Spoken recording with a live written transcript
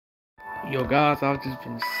Yo guys, I've just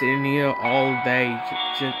been sitting here all day,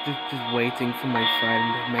 just waiting for my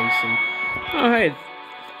friend Mason. Oh hey,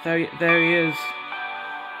 there he is.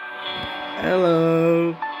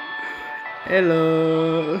 Hello,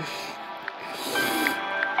 hello,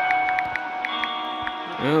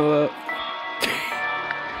 hello.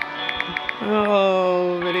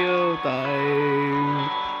 Oh, video time.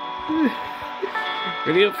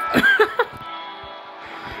 Video.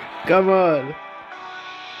 Come on.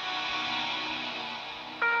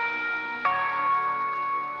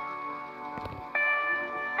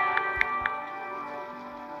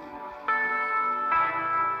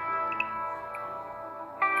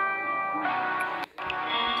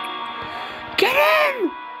 Get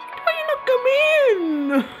in! Why you not come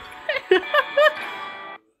in?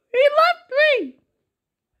 He left me!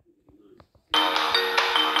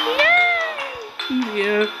 Yay! He's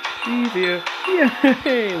here. He's here.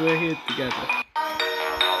 Yay! We're here together.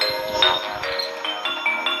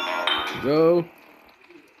 Go.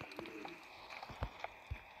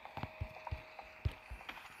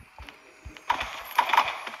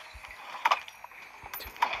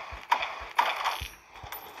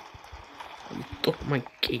 Took my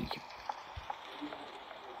key.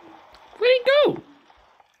 Where'd he go?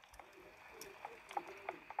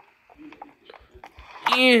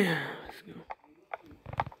 Yeah. Let's go.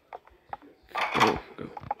 Go.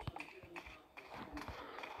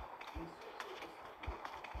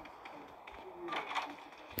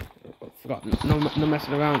 Oh, I forgot. No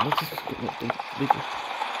messing around. Let's just leave it.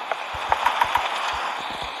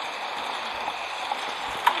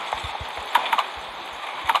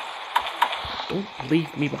 Don't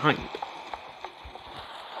leave me behind.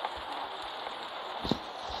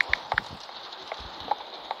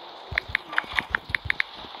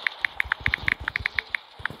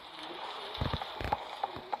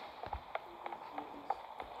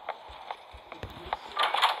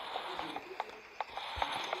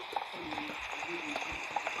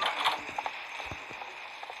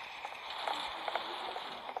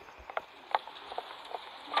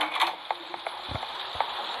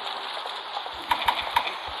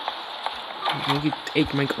 Maybe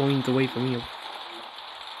take my coins away from you.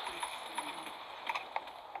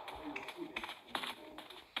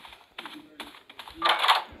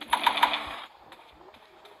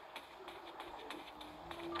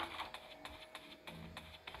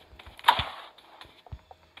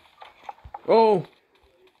 Oh!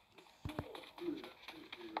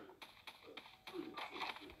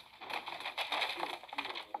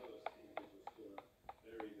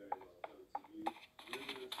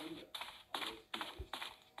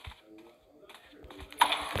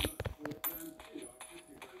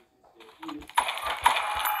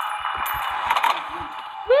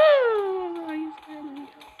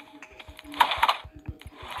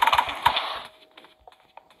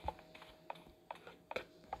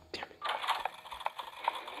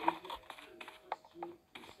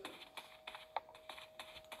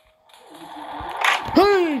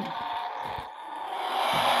 Hey!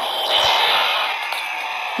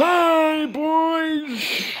 Hey,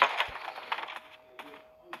 boys!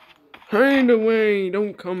 Hide away,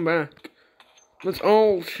 don't come back. Let's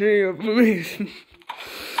all share, please.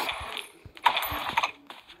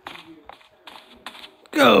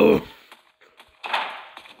 Go!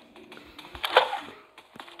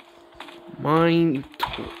 Mine, you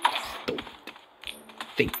stupid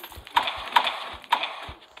thief.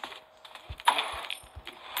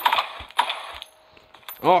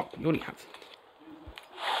 Oh, you only have.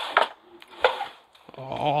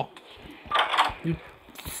 Oh, you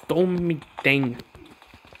stole me thing.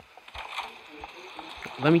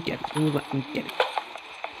 Let me get it. Let me get it.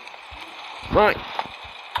 Right.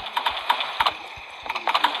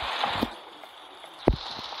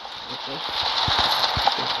 What's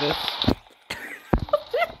this?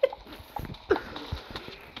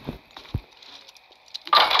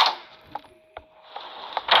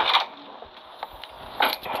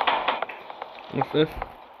 What's this?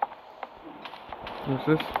 What's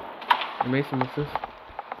this? Mason, what's this?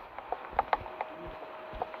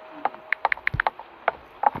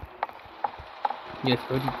 Yes,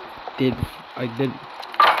 I already did. I did.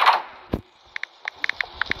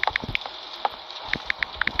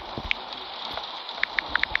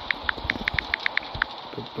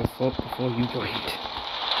 But before you joined.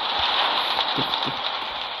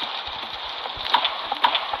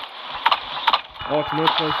 Oh, it's no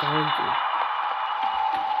place behind you.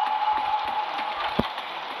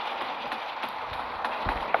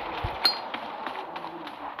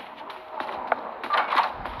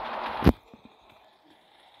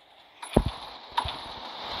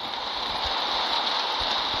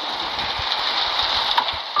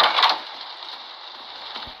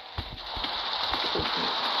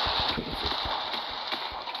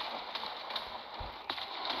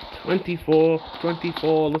 24,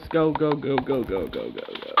 24, let's go, go, go, go, go, go, go,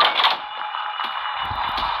 go.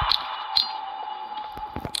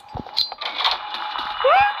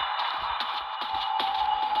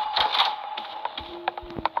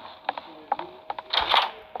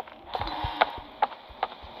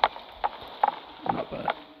 Not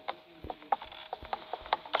bad.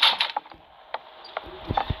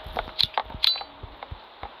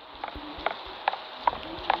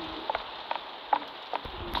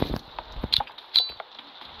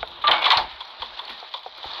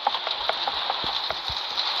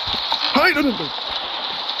 Hi, no, no, no.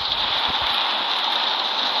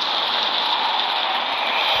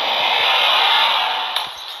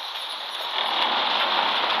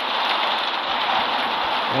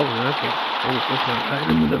 Oh, okay. Oh, that's not right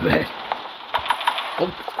under the bed. Oh,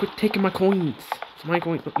 quit taking my coins. It's my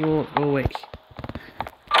coins, not yours. Go away.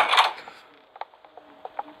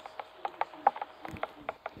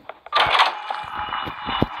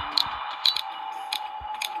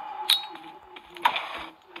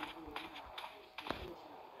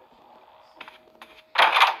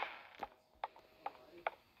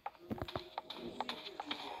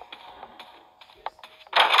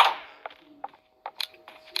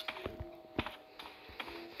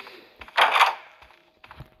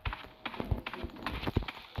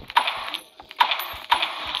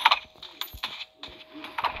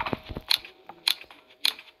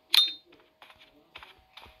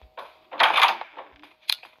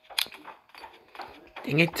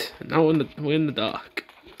 Dang it! Now we're in the dark.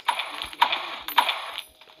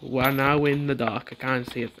 We're now in the dark. I can't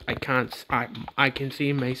see it. I can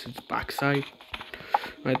see Mason's backside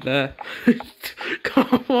right there.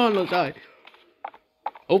 Come on, little guy.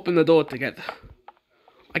 Open the door together.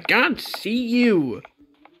 I can't see you.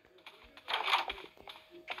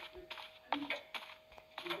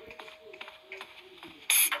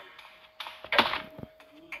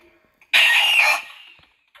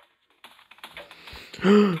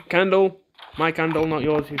 Candle. My candle, not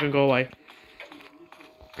yours. You can go away.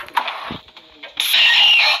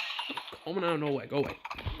 Come on, no way. Go away.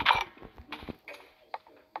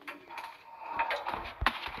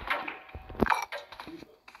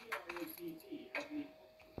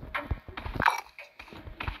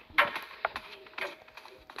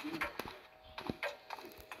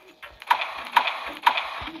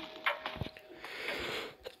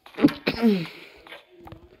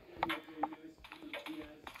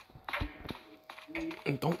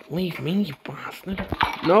 Don't leave me, you bastard.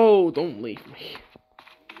 No, don't leave me.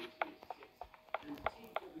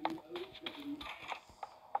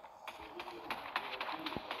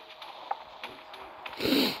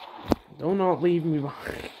 Do not leave me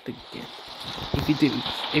behind again. If you do,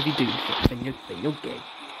 then you're gay.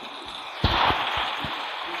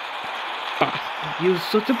 Bastard, you're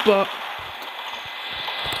such a butt.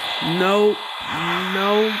 No,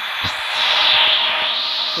 no.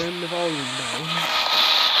 Turn the volume down.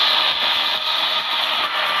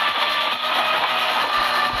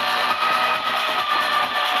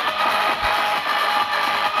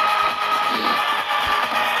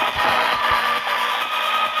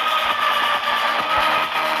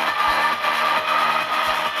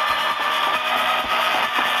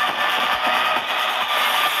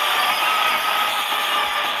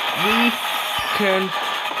 We can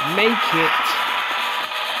make it.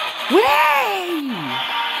 Way!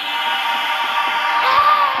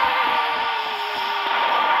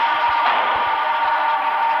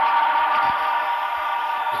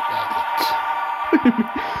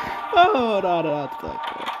 Oh, no.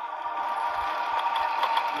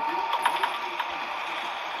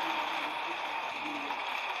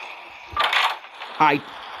 Hi.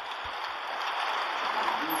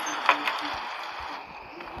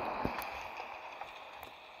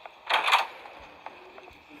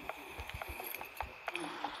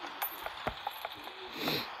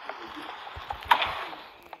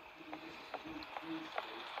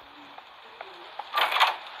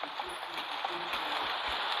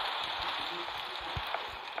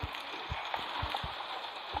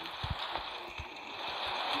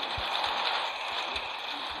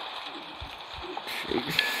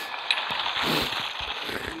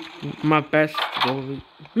 My best story.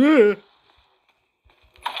 Yeah.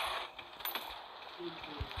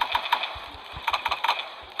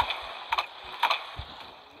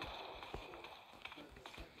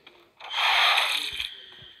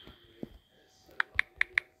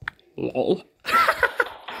 Lol.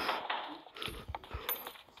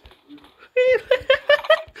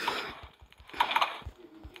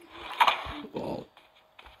 Lol.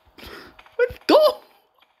 Let's go.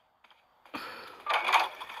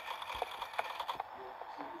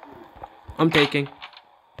 I'm taking.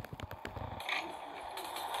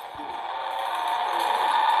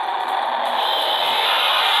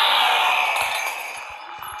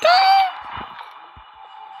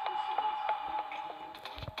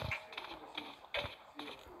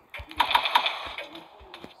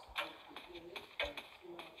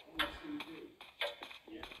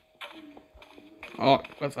 Oh,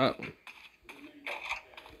 what's that one?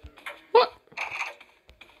 What?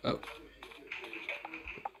 Oh.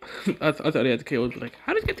 I thought he had the key. I was like,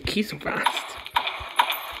 how did he get the key so fast?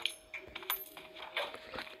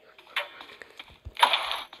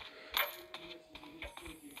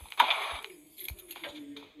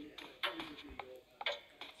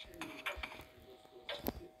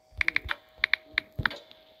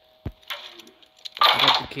 I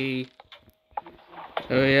got the key.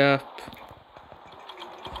 Hurry up.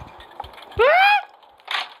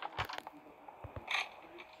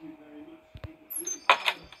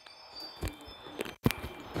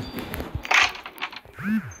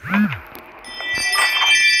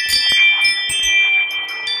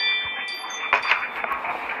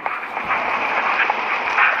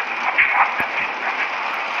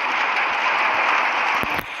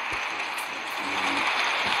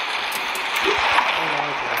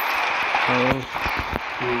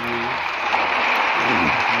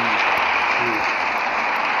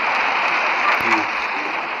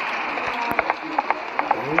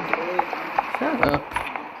 Shut up.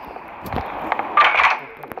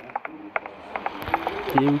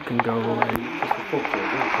 You can go away.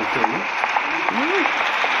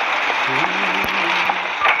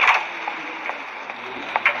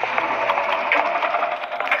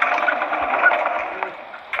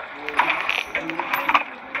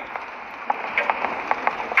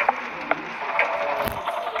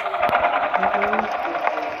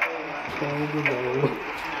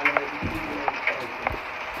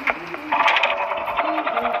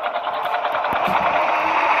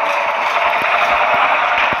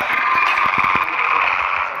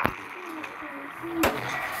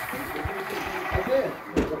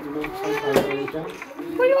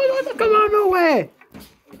 Why do I not come out nowhere?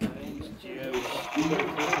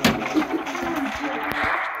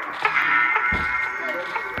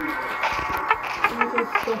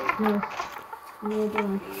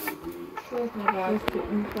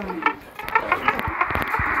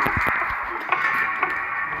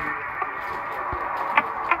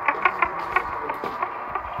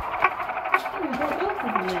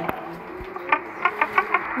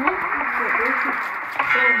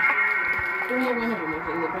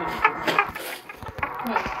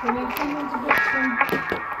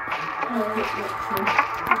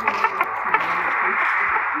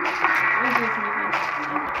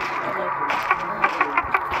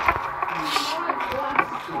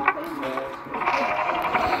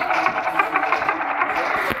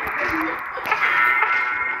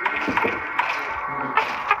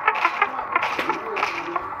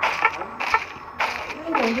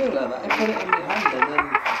 I put it in my hand and then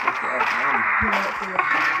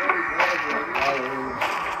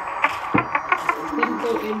didn't go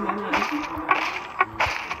in my hand.